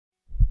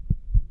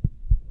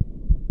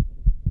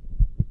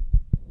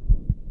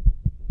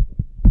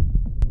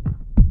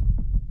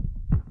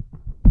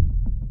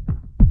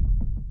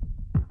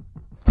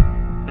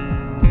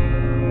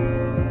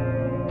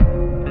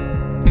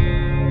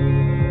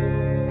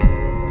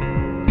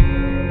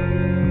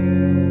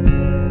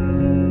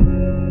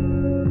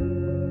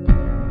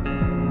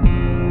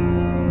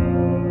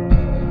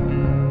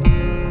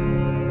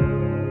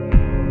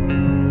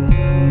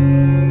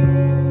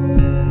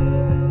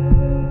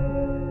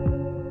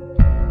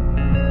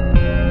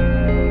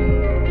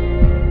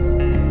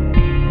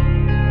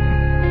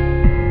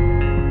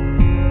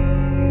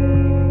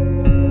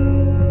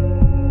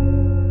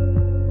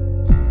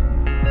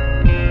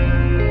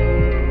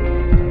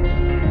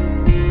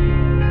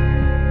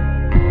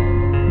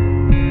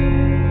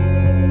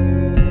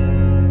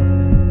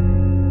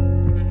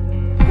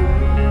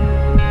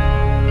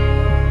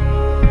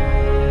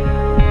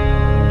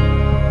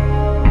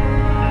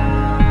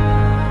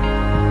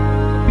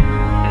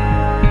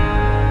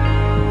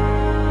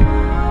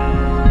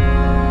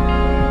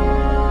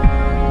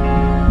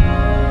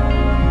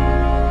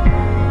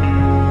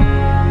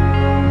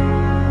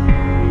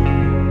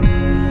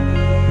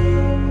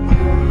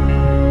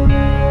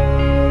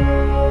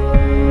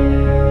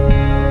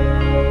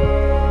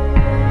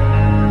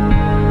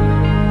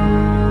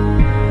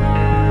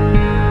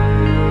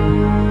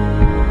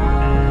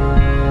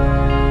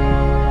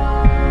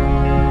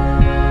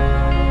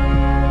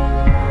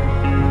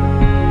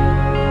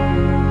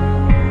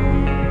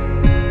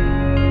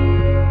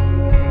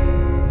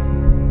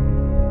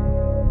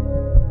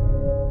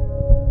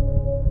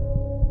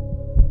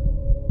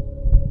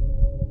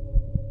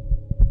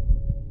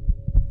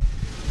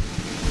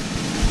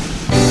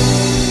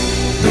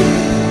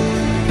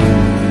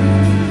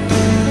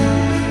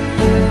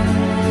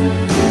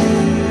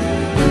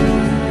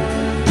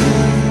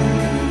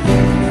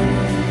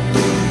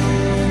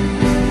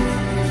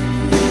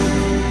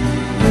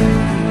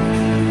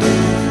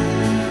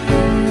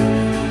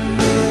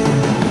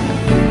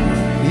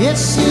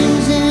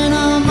seems in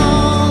a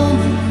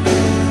moment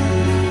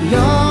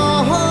your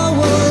whole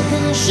world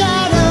can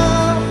shatter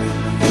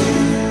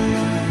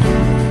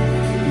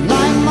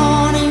like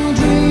morning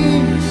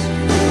dreams.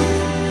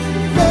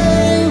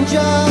 They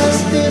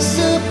just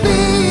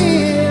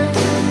disappear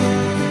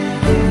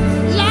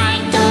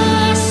like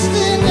dust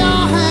in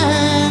your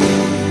hand,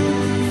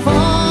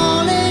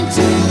 falling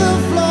to the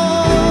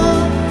floor.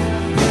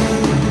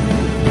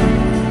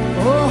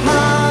 Oh,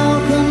 how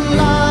can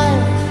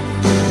life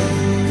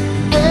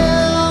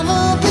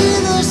ever be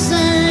the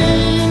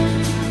same?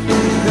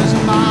 'Cause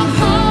my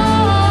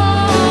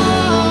heart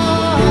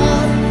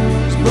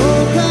is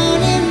broken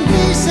in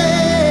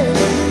pieces.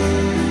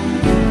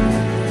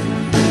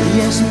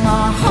 Yes,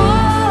 my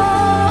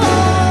heart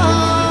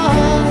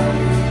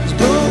is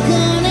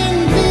broken in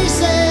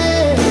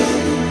pieces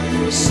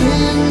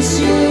since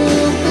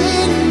you've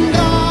been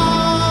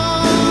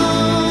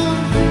gone.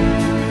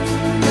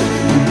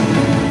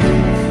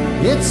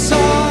 It's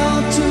all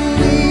too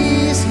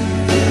easy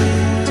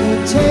to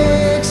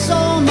take so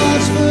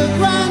much for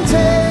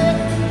granted.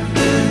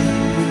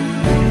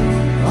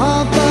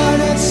 Oh, but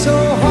it's so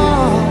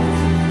hard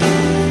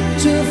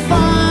to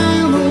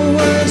find the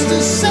words to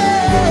say.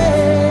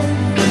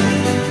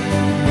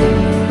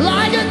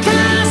 Like a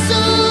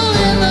castle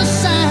in the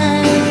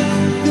sand,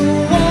 the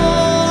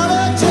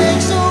water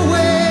takes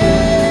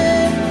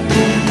away.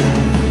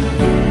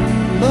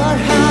 But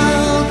how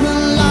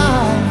can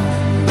life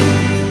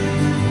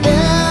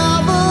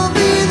ever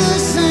be the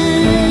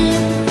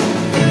same?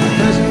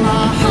 'Cause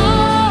my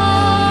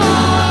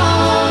heart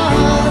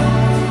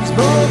is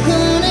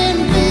broken in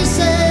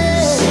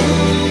pieces.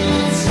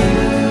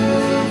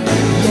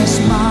 Yes,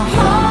 my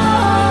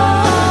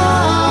heart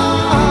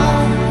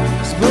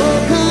is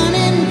broken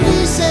in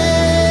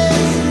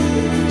pieces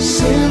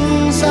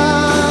since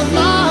I've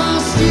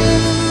lost you.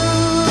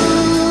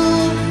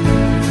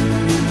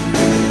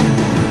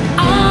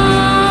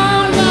 Oh,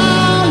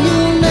 now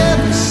you'll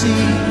never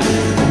see.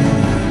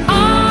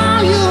 Oh,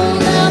 you'll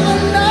never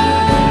know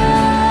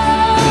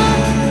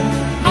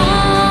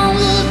all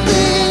the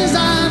things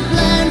I've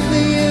planned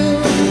for you.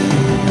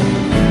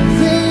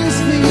 Things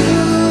for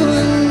you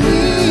and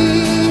me.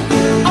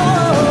 Oh.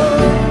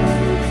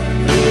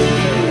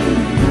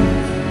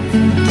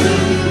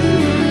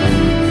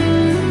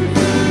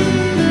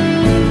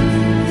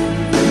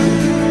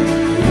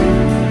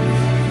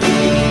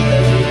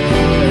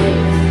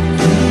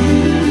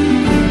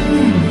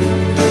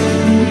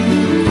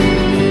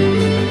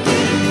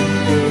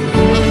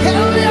 I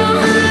held your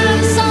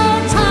hand so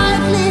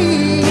tightly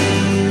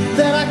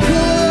that I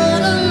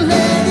couldn't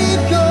let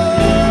it go.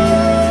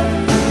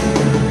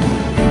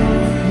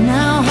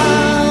 Now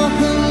how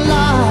can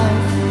life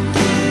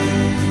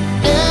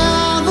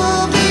ever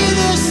be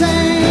the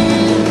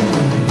same?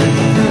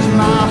 'Cause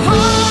my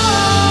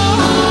heart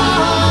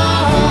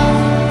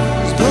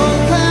is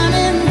broken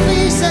in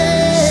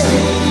pieces.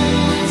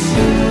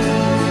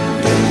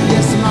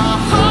 Yes, my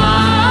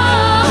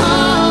heart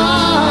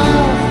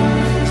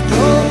is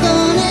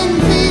broken in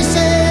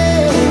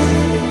pieces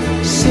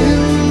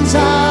since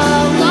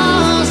I've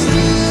lost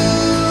you.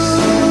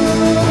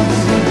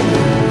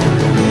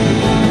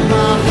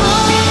 My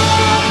heart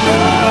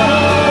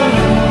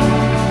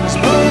is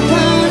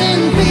broken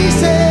in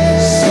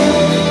pieces.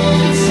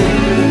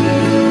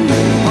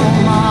 Oh,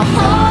 my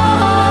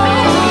heart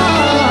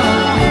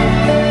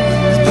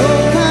is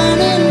broken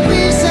in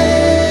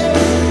pieces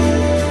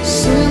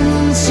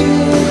since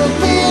you've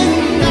been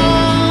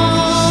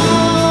gone.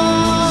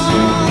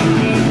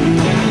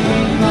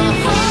 My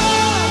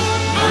heart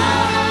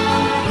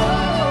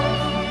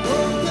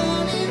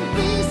broken in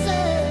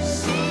pieces.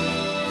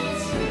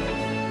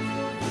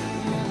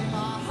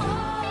 My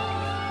heart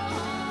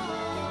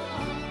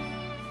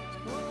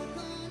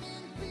broken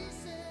in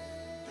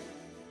pieces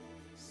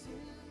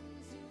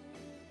since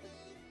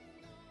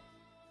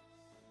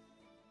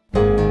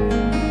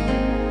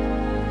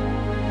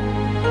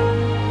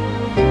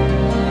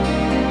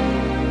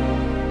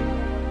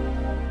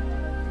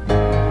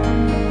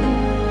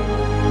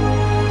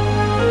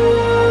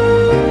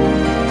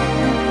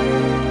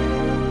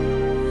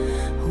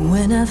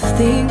When I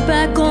think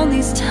back on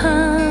these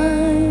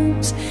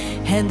times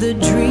and the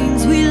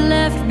dreams we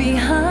left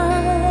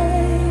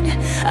behind,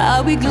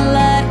 I'll be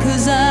glad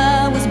 'cause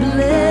I was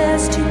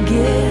blessed to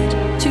get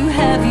to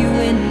have you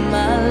in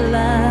my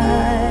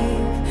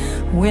life.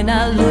 When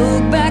I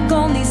look back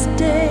on these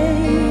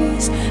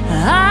days,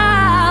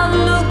 I'll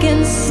look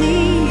and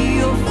see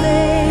your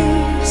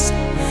face.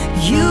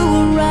 You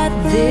were right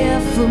there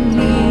for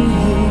me.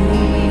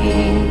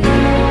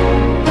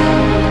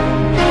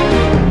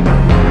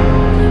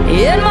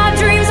 In my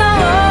dreams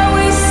I'll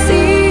always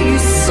see you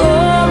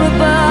soar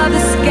above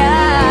the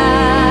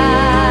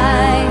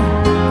sky.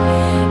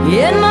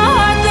 In my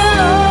heart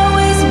there'll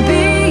always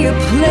be a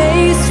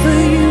place for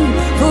you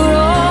for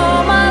all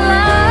my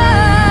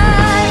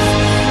life.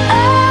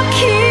 I'll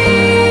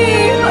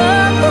keep a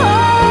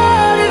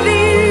part of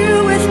you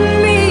with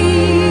me,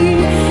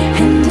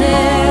 and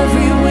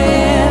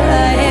everywhere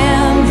I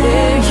am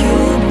there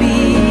you'll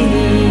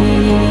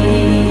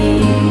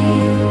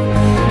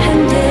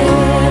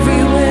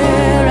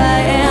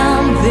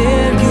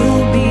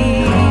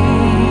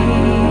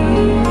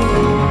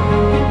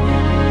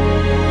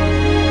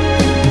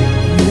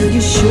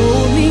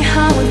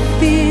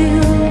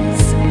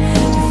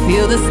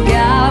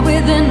sky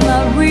within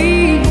my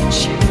reach,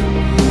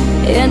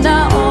 and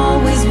I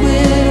always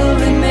will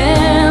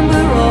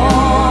remember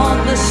all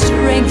the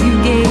strength you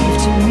gave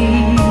to me.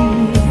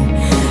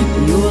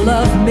 Your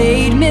love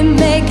made me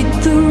make it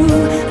through.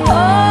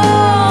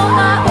 Oh,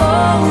 I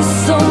owe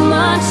so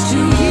much to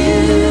you.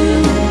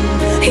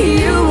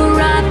 You were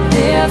right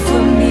there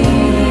for me.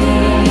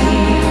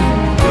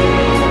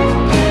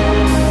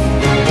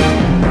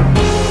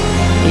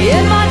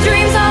 In my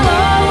dreams I'll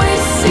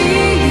always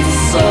see you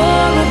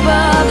soar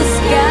above the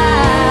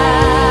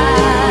sky.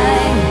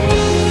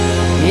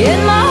 In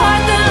my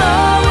heart there'll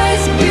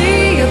always be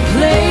a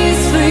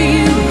place for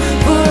you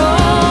for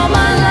all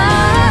my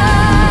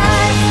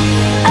life.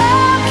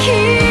 I'll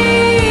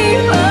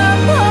keep a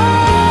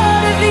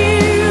part of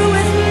you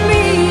with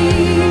me,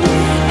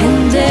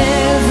 and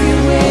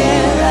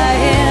everywhere I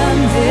am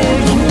there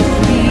you'll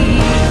be.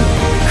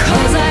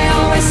 'Cause I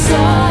always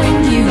saw in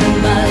you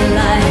my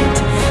light,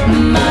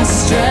 my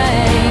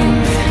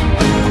strength.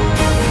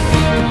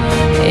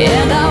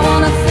 And I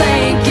wanna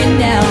thank you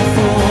now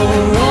for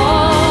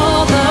all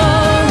the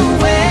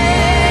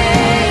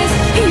ways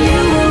you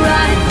were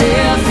right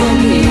there for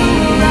me.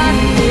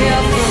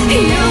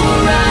 You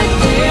were right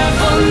there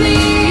for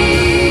me.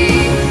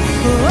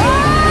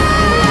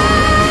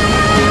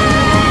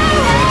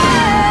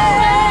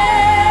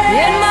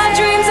 In my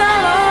dreams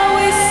I'll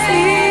always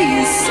see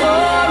you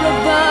soar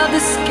above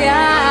the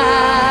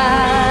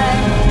sky.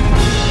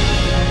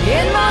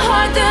 In my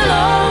heart there'll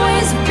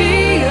always be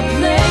a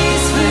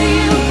place for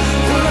you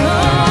for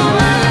all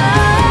my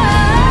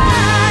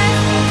life.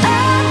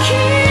 I'll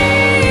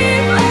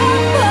keep a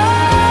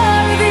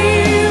part of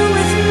you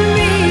with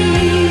me,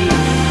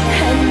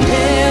 and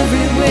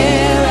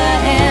everywhere I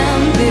am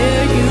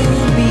there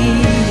you'll be.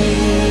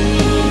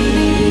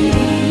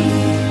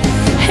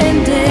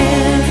 And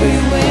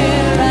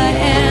everywhere I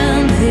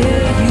am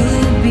there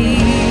you'll be.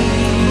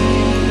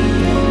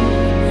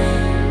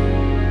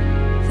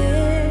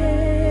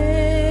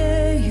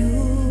 There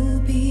you'll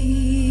be.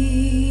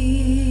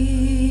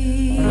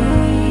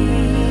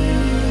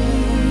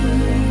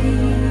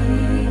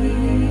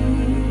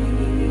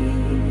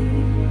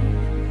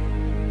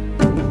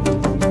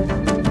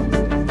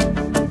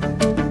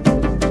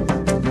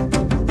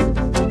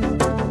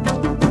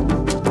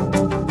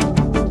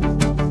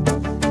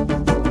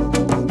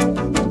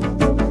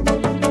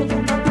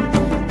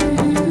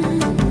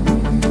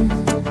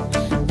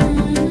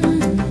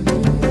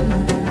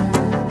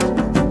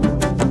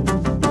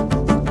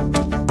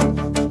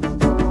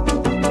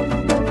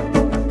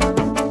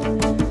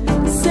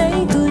 Say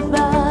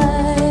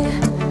goodbye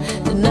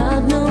to not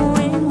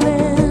knowing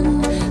when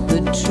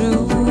the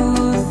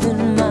truth in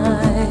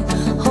my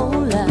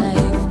whole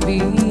life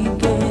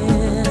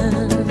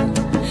began.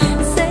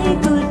 Say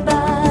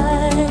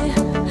goodbye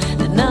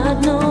to not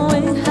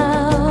knowing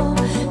how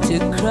to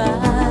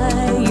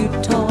cry. You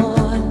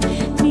taught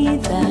me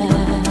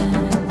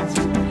that,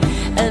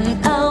 and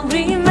I'll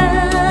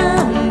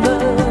remember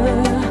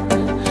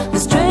the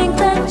strength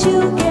that you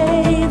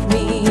gave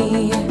me.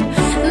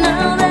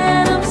 Now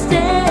that I'm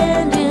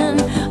standing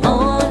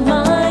on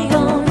my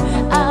own,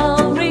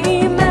 I'll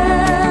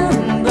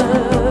remember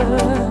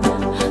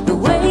the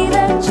way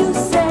that you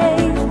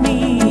saved me.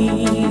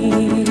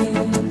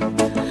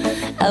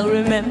 I'll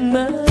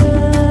remember.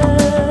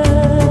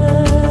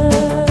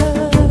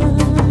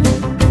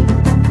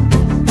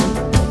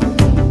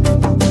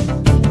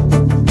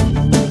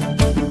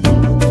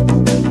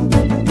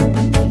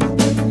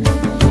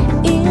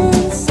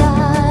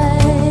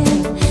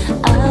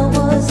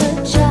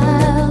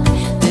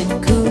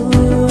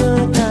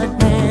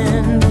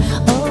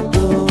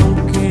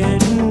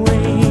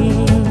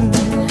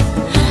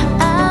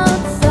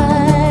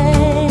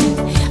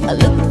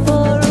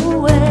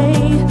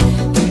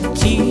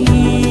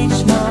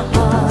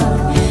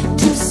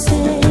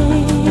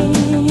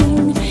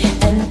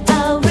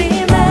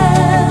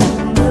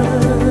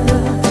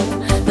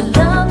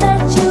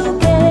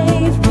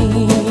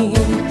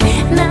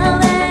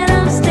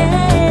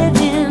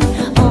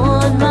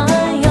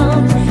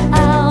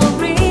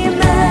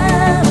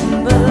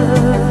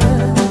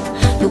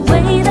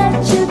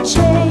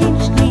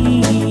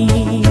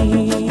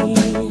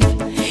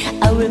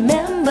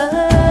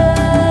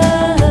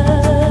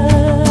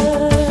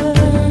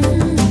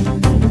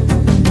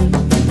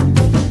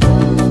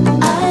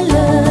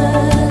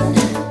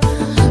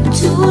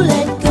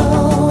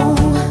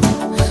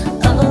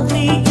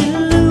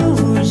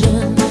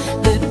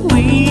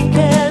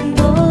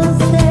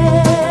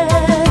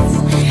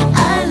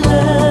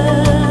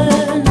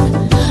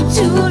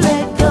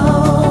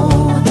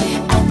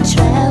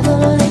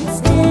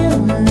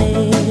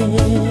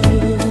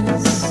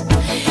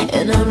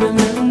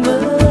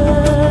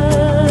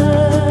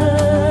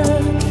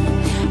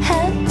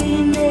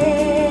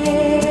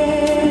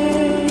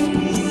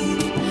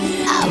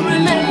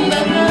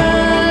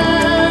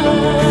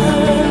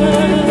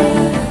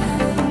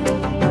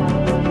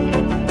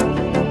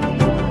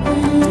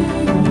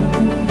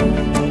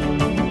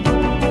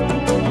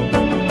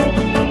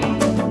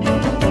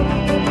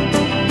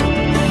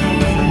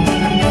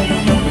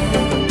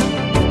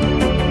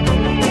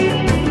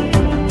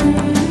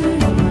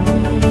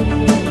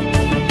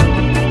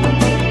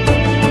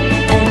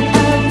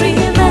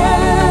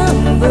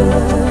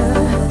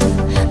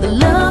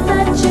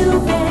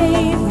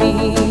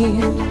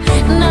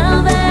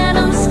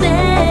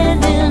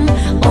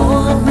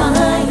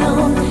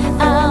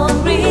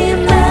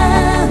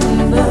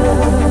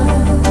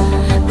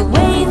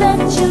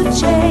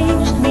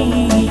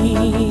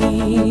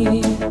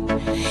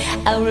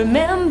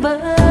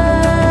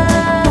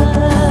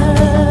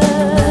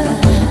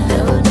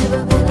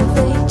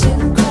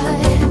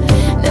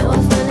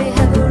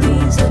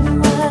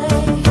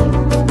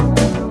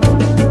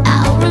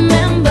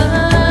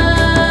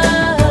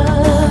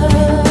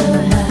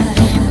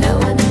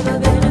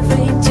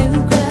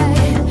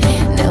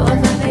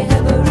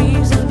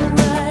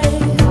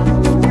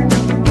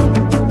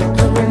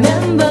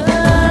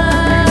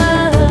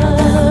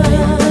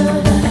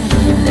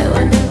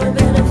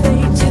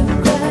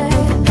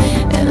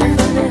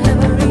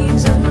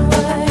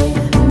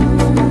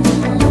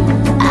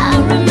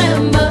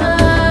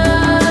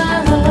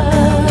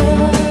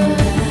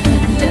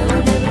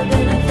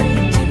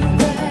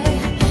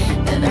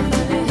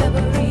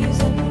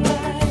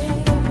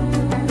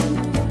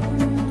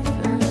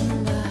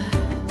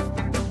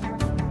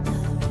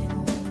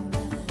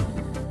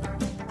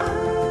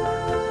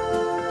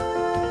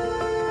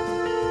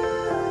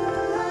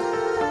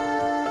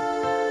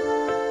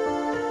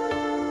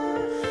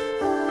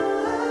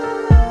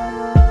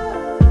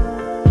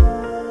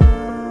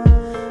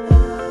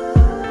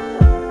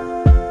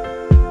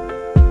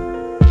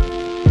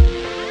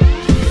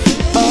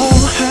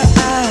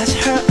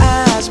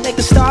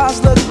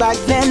 like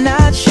they're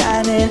not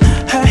shining.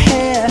 Her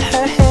hair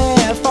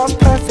falls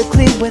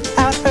perfectly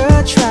without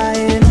her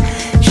trying.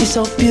 She's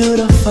so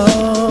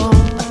beautiful,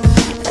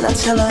 and I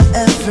tell her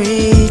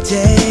every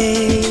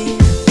day.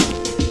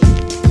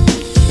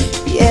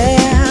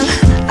 Yeah,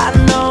 I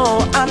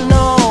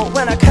know,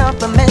 when I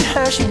compliment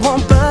her, she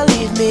won't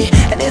believe me.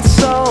 And it's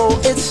so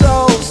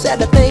sad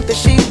to think that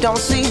she don't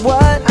see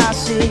what I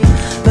see.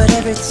 But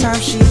every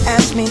time she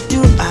asks me,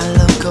 do I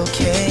look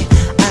okay,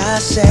 I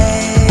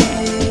say,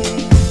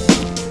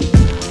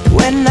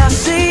 when I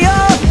see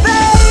your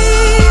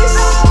face,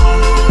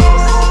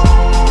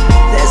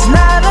 there's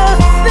not a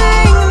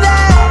thing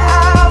that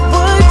I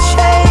would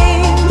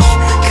change.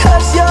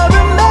 'Cause you're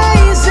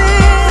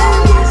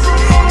amazing,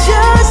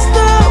 just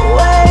the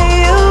way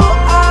you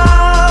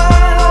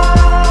are.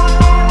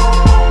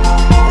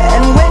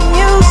 And when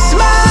you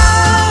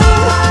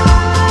smile,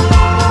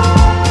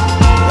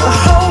 the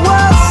whole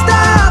world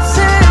stops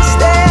and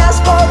stares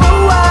for a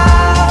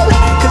while.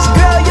 'Cause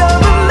girl,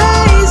 you're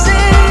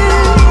amazing,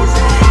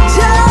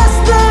 just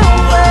the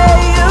way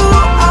you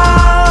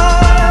are.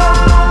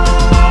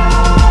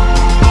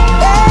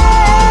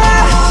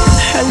 Yeah.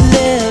 Her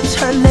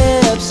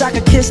lips, I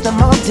could kiss them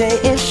all day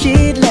if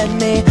she'd let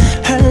me.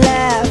 Her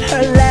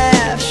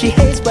laugh, she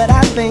hates but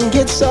I think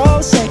it's so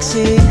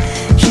sexy.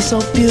 She's so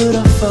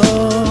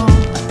beautiful,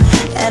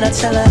 and I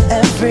tell her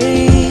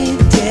every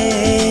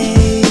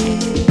day.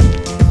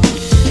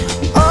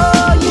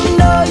 Oh, you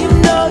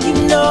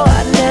know,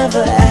 I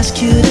never ask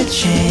you to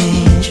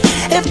change.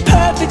 If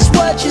perfect's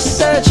what you're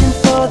searching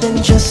for, then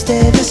just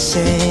stay the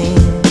same.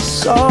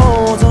 So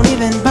don't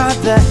even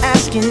bother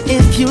asking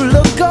if you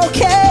look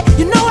okay.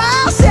 You know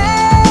I'll say,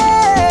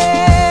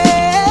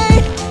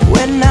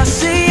 when I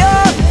see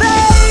your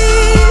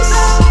face,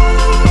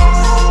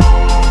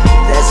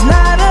 there's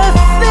not a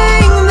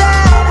thing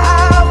that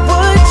I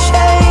would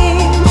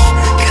change.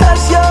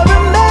 'Cause you're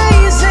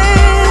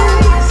amazing,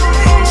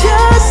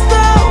 just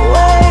the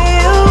way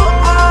you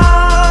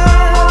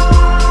are.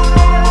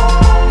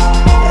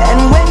 And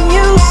when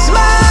you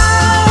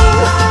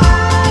smile,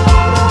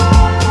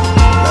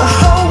 the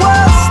whole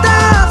world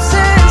stops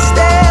and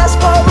stares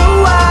for a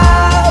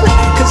while.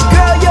 'Cause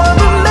girl, you're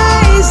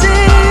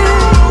amazing,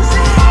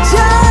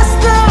 just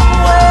the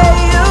way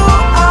you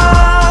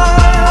are.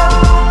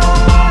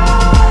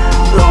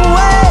 The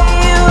way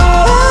you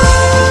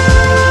are.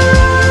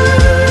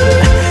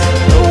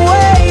 The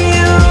way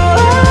you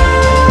are.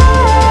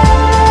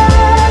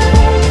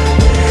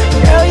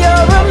 Girl,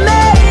 you're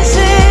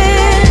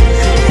amazing,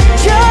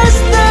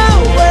 just the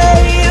way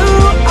you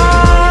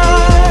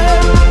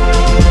are.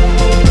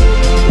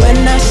 When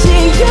I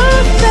see your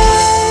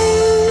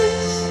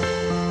face,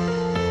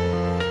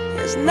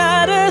 there's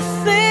not a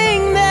thing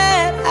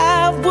that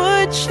I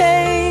would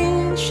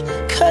change.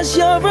 'Cause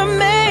you're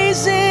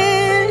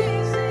amazing,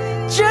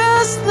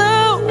 just the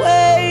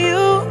way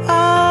you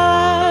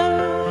are.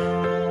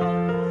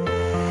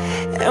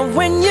 And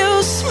when you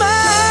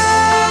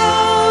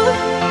smile,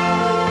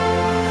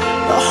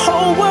 the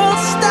whole world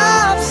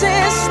stops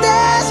and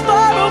stares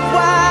for a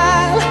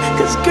while.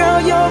 'Cause girl,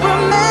 you're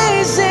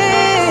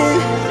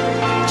amazing,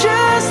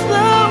 just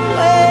the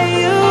way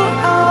you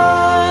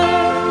are.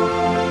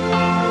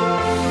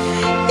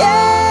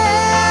 Yeah.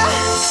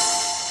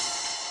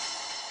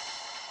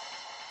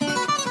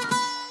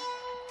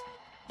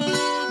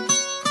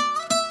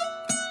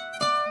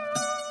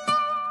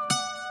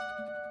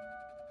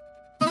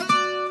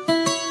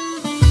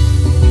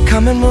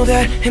 Come and move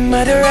that in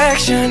my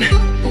direction.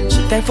 So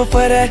thankful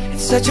for that,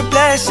 it's such a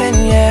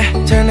blessing, yeah.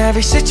 Turn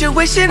every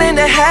situation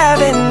into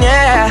heaven,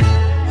 yeah.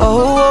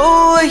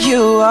 Oh,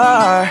 you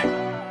are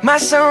my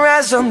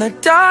sunrise on the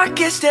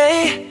darkest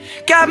day.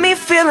 Got me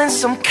feeling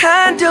some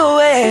kind of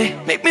way.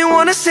 Make me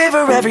wanna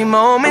savor every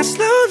moment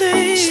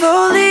slowly,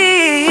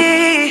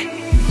 slowly.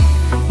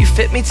 You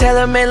fit me,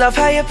 tailor-made, love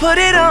how you put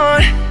it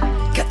on.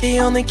 Got the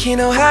only key,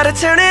 know how to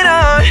turn it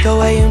on. The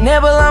way you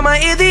nibble on my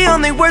ear, the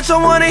only words I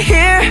wanna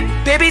hear.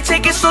 Baby,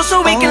 take it slow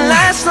so we can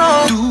last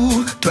long.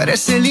 Tú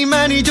eres el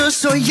imán y yo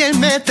soy el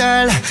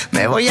metal.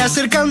 Me voy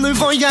acercando y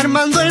voy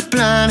armando el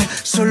plan.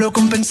 Solo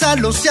con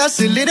pensarlo se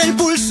acelera el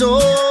pulso.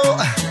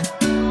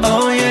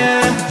 Oh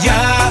yeah,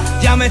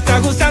 ya me está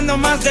gustando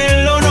más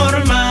de lo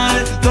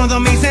normal.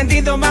 Todos mis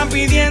sentidos van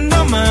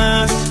pidiendo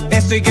más.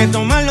 Esto hay que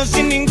tomarlo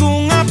sin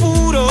ningún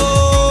apuro.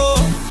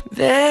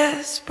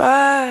 Despacito,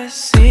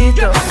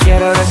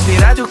 quiero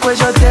respirar tu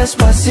cuello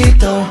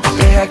despacito.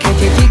 Deja que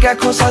te diga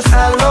cosas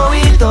al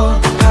oído,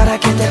 para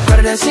que te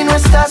acuerdes si no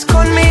estás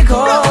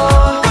conmigo.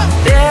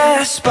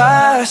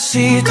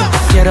 Despacito,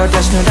 quiero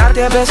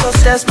desnudarte a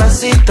besos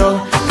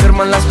despacito.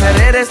 Firmo en las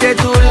paredes de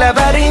tu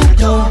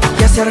laberinto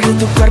y hacer de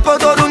tu cuerpo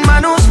todo un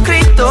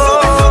manuscrito.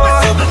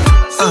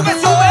 Sube,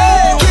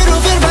 sube. Quiero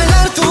ver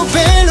bailar tu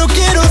pelo,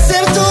 quiero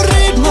ser tu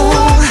ritmo.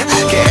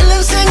 Que le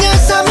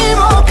enseñes a mi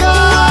boca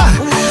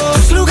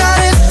tus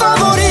lugares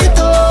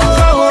favoritos.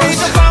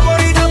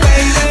 Favorito,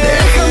 baby.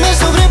 Déjame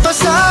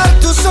sobrepasar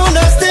tus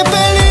zonas de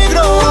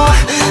peligro,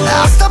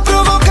 hasta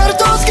provocar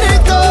tus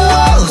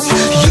gritos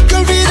y que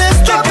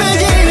olvides tu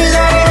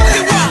apellido.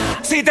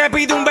 Si te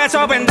pido un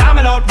beso, ven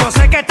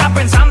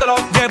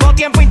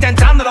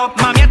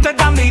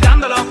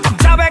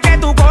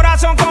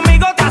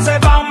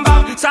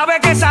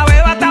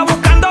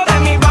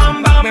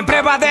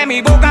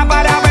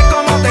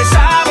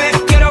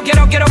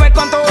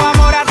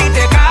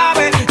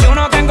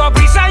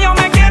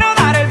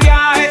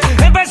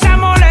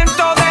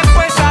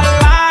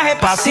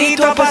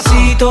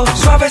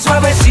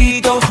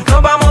suavecito,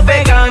 nos vamos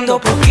pegando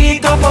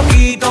poquito a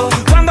poquito.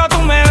 Cuando tú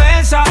me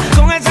besas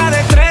con esa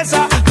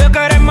destreza, veo que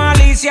eres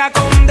malicia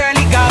con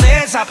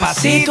delicadeza.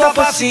 Pasito a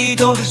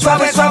pasito,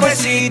 suave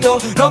suavecito,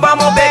 nos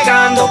vamos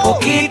pegando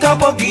poquito a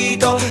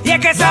poquito. Y es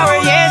que esa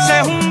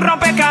belleza es un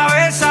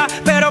rompecabezas,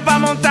 pero para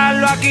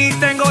montarlo aquí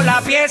tengo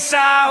la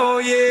pieza,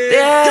 oye.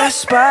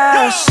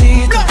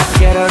 Despacito,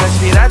 quiero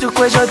respirar tu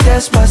cuello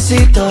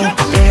despacito.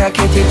 Deja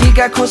que te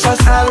diga cosas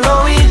al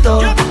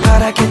oído,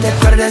 para que te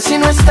acuerdes si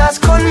no estás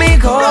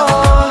conmigo.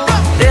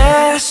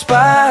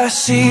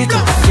 Despacito,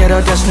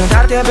 quiero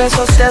desnudarte a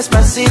besos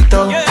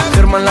despacito.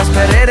 Firmo en las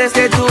paredes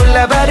de tu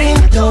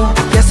laberinto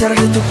y hacer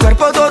de tu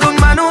cuerpo todo un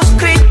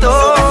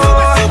manuscrito.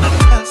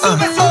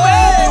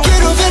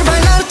 Quiero ver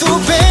bailar tu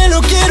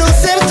pelo, quiero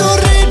ser tu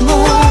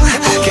ritmo,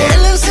 que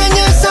le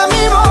enseñes a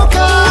mi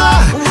boca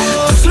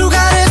tus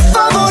lugares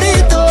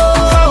favoritos.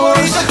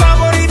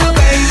 Favorito,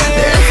 baby.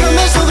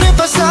 Déjame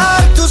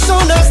sobrepasar tus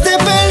zonas de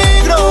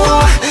peligro,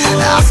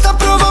 hasta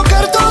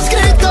provocar tus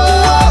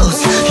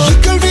gritos y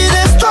que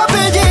olvides tu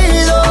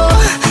apellido.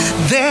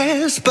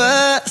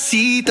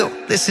 Despacito,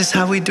 this is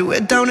how we do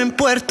it down in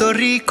Puerto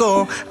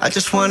Rico. I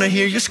just wanna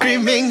hear you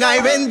screaming, ay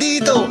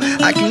bendito.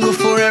 I can go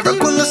forever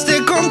cuando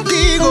esté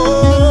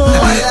contigo.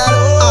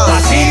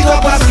 Pasito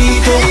a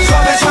pasito,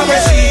 suave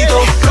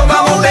suavecito, nos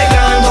vamos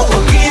pegando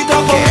poquito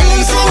a Que le poquito.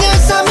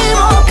 enseñes a mi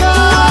boca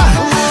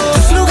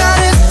tus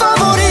lugares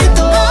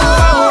favoritos.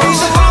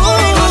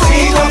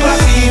 Pasito a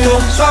pasito,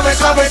 suave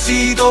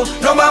suavecito,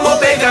 nos vamos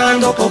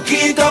pegando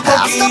poquito a Hasta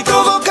poquito.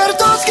 provocar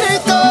tus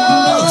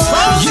gritos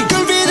y que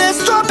olvides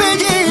tu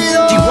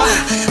apellido.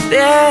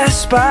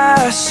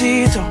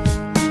 Despacito.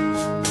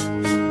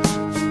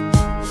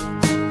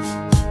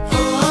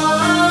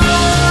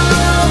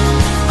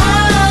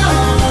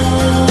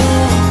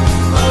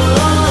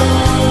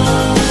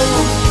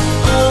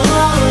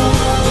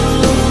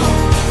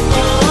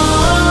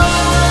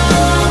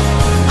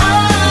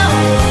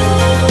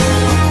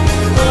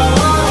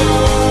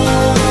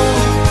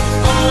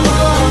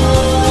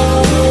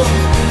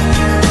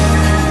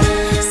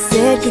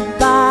 Said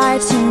goodbye,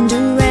 turned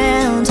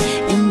around,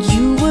 and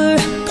you were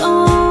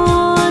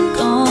gone,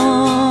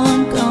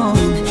 gone,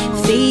 gone.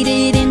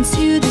 Faded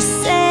into the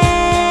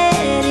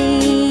setting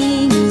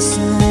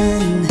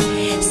sun.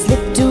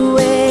 Slipped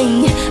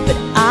away, but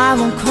I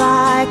won't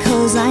cry,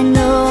 'cause I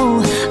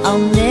know I'll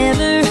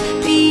never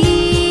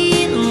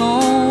be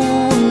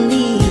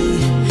lonely.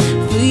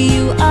 For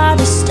you are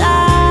the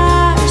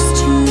stars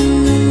to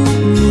me.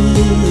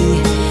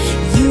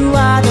 You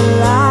are the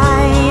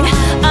light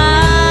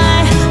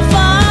I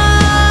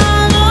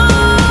follow.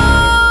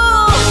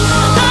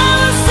 I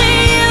will see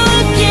you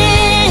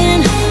again.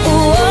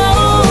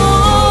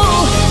 Oh,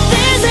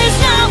 this is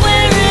not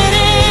where it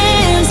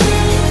ends.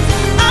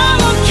 I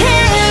will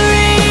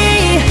carry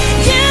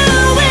you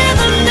with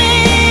me.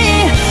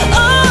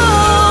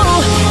 Oh,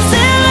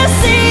 till I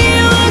see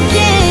you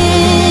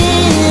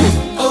again.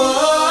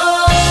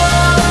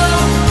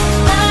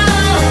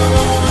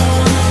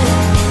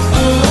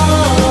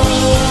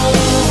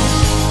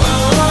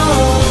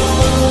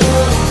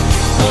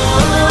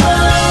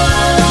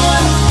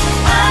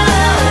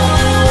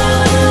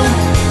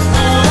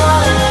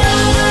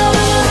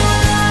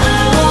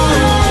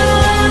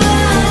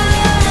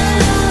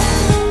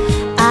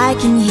 I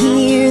can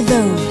hear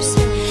those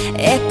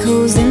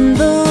echoes in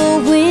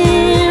the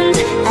wind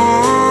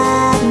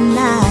at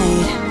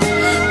night,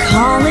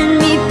 calling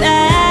me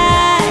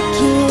back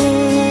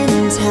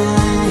in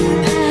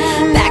time,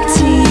 back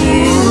to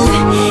you,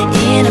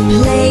 in a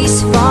place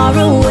far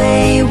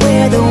away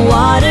where the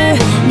water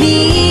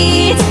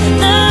meets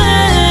the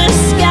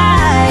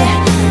sky.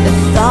 The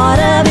thought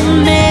of it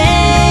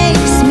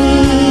makes me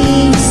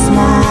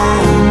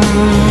smile.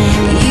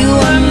 You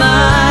are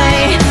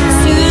my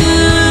tomorrow.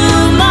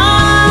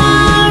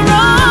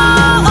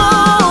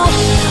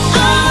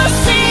 I'll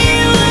see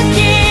you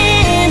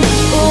again.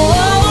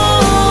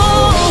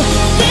 Oh,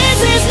 this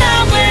is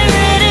not where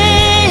it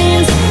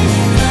ends.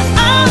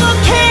 I will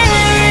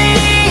carry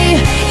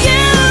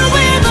you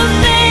with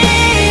me.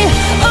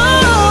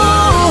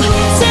 Oh,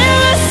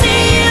 till I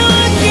see you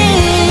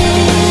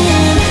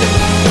again.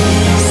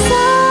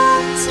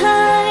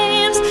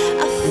 Sometimes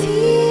I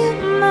feel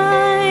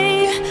my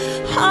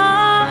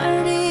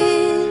heart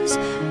is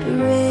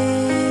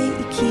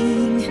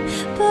breaking,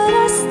 but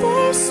I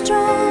stay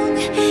strong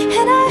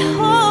and I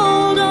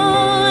hold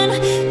on,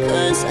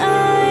 'cause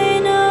I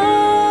know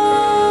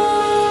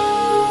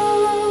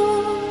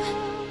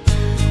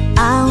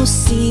I'll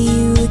see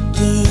you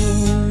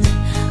again.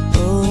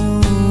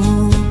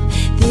 Oh,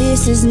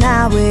 this is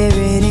not where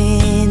it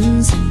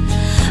ends.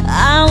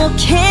 I will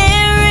carry